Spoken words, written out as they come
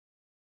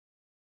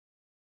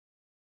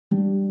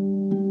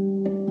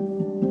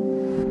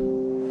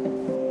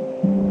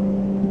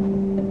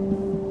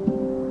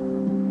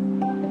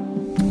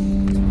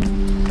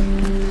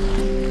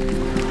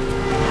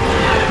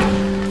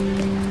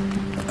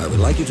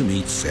to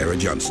meet Sarah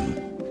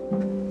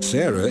Johnson.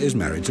 Sarah is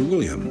married to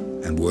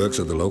William and works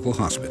at the local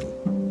hospital.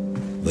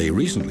 They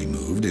recently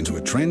moved into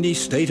a trendy,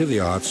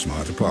 state-of-the-art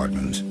smart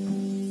apartment.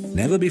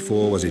 Never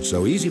before was it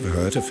so easy for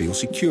her to feel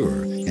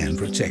secure and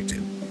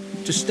protected,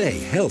 to stay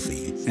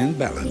healthy and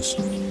balanced,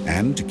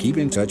 and to keep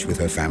in touch with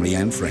her family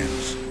and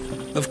friends.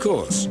 Of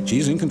course,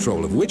 she's in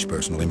control of which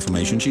personal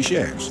information she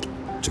shares.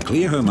 To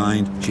clear her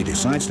mind, she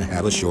decides to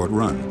have a short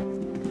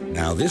run.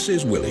 Now this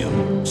is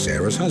William,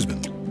 Sarah's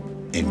husband.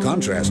 In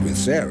contrast with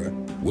Sarah,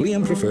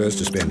 William prefers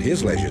to spend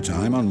his leisure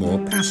time on more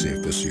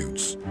passive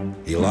pursuits.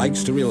 He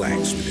likes to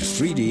relax with his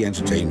 3D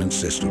entertainment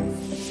system.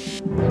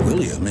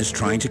 William is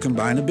trying to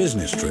combine a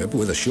business trip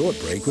with a short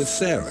break with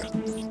Sarah.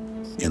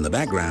 In the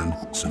background,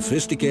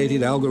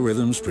 sophisticated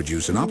algorithms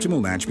produce an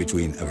optimal match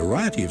between a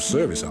variety of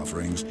service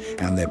offerings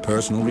and their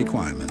personal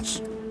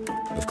requirements.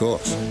 Of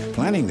course,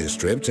 planning this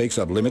trip takes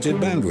up limited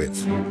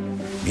bandwidth.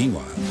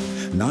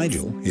 Meanwhile,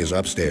 Nigel, his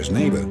upstairs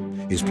neighbor,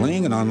 is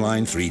playing an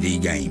online 3D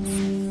game.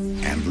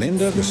 And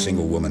Linda, the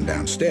single woman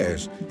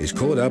downstairs, is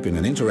caught up in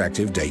an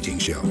interactive dating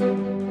show.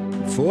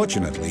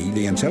 Fortunately,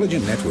 the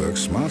intelligent network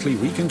smartly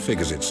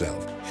reconfigures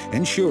itself,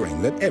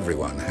 ensuring that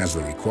everyone has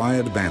the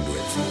required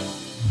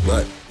bandwidth.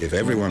 But if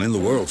everyone in the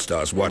world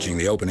starts watching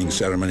the opening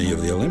ceremony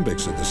of the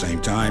Olympics at the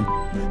same time,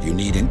 you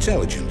need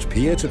intelligent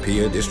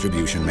peer-to-peer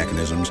distribution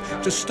mechanisms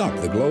to stop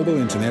the global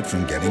internet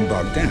from getting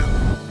bogged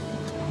down.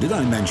 Did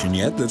I mention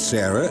yet that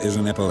Sarah is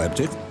an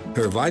epileptic?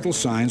 Her vital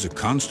signs are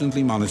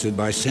constantly monitored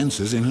by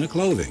sensors in her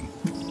clothing.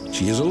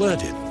 She is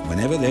alerted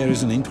whenever there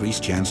is an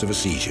increased chance of a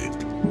seizure.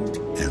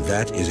 And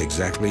that is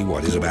exactly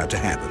what is about to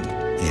happen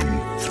in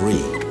 3,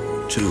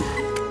 2,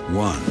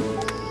 1.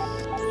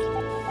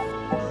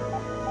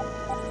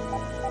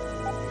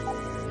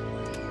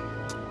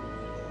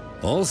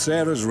 All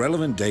Sarah's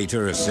relevant data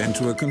are sent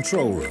to a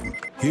control room.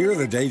 Here,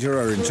 the data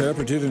are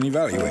interpreted and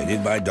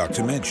evaluated by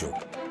Dr. Mitchell.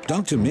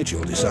 Dr.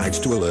 Mitchell decides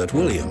to alert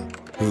William,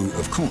 who,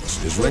 of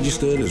course, is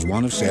registered as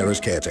one of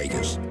Sarah's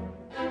caretakers.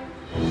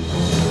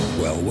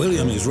 While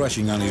William is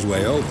rushing on his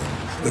way over,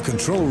 the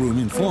control room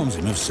informs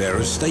him of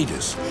Sarah's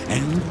status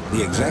and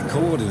the exact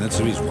coordinates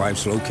of his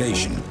wife's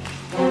location.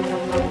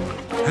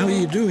 How are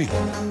you doing?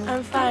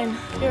 I'm fine.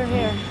 You're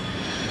here.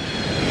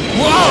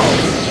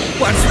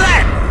 Whoa! What's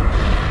that?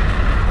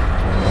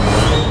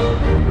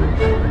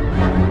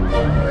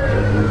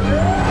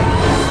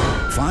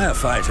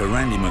 Firefighter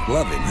Randy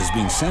McLovin has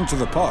been sent to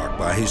the park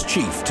by his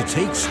chief to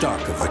take stock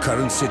of the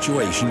current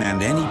situation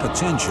and any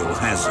potential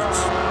hazards.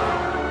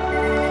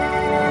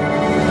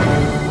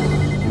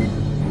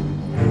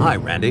 Hi,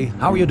 Randy.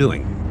 How are you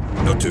doing?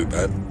 Not too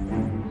bad.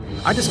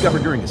 I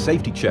discovered during a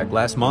safety check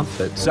last month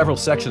that several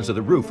sections of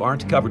the roof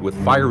aren't covered with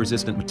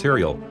fire-resistant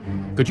material.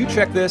 Could you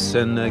check this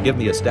and give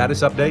me a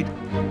status update?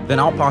 Then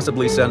I'll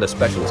possibly send a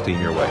specialist team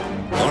your way.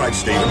 All right,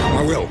 Stephen,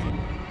 I will.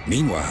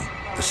 Meanwhile,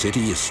 the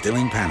city is still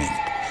in panic,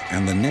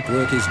 and the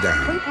network is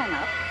down. Please hang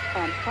up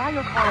and try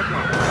your call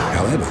again.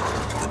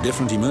 However, the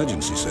different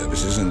emergency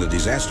services in the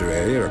disaster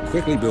area are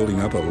quickly building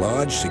up a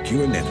large,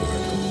 secure network.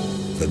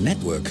 The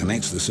network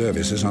connects the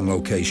services on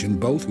location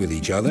both with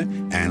each other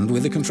and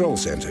with the control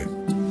center.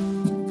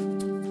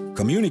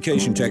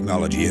 Communication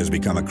technology has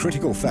become a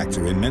critical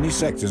factor in many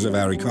sectors of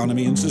our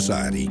economy and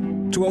society.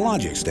 To a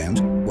large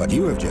extent, what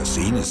you have just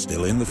seen is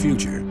still in the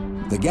future.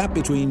 The gap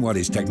between what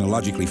is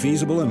technologically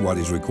feasible and what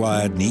is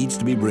required needs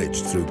to be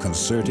bridged through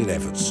concerted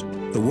efforts.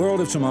 The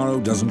world of tomorrow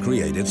doesn't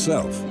create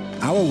itself.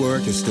 Our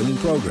work is still in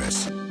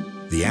progress.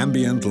 The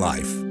Ambient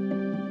Life.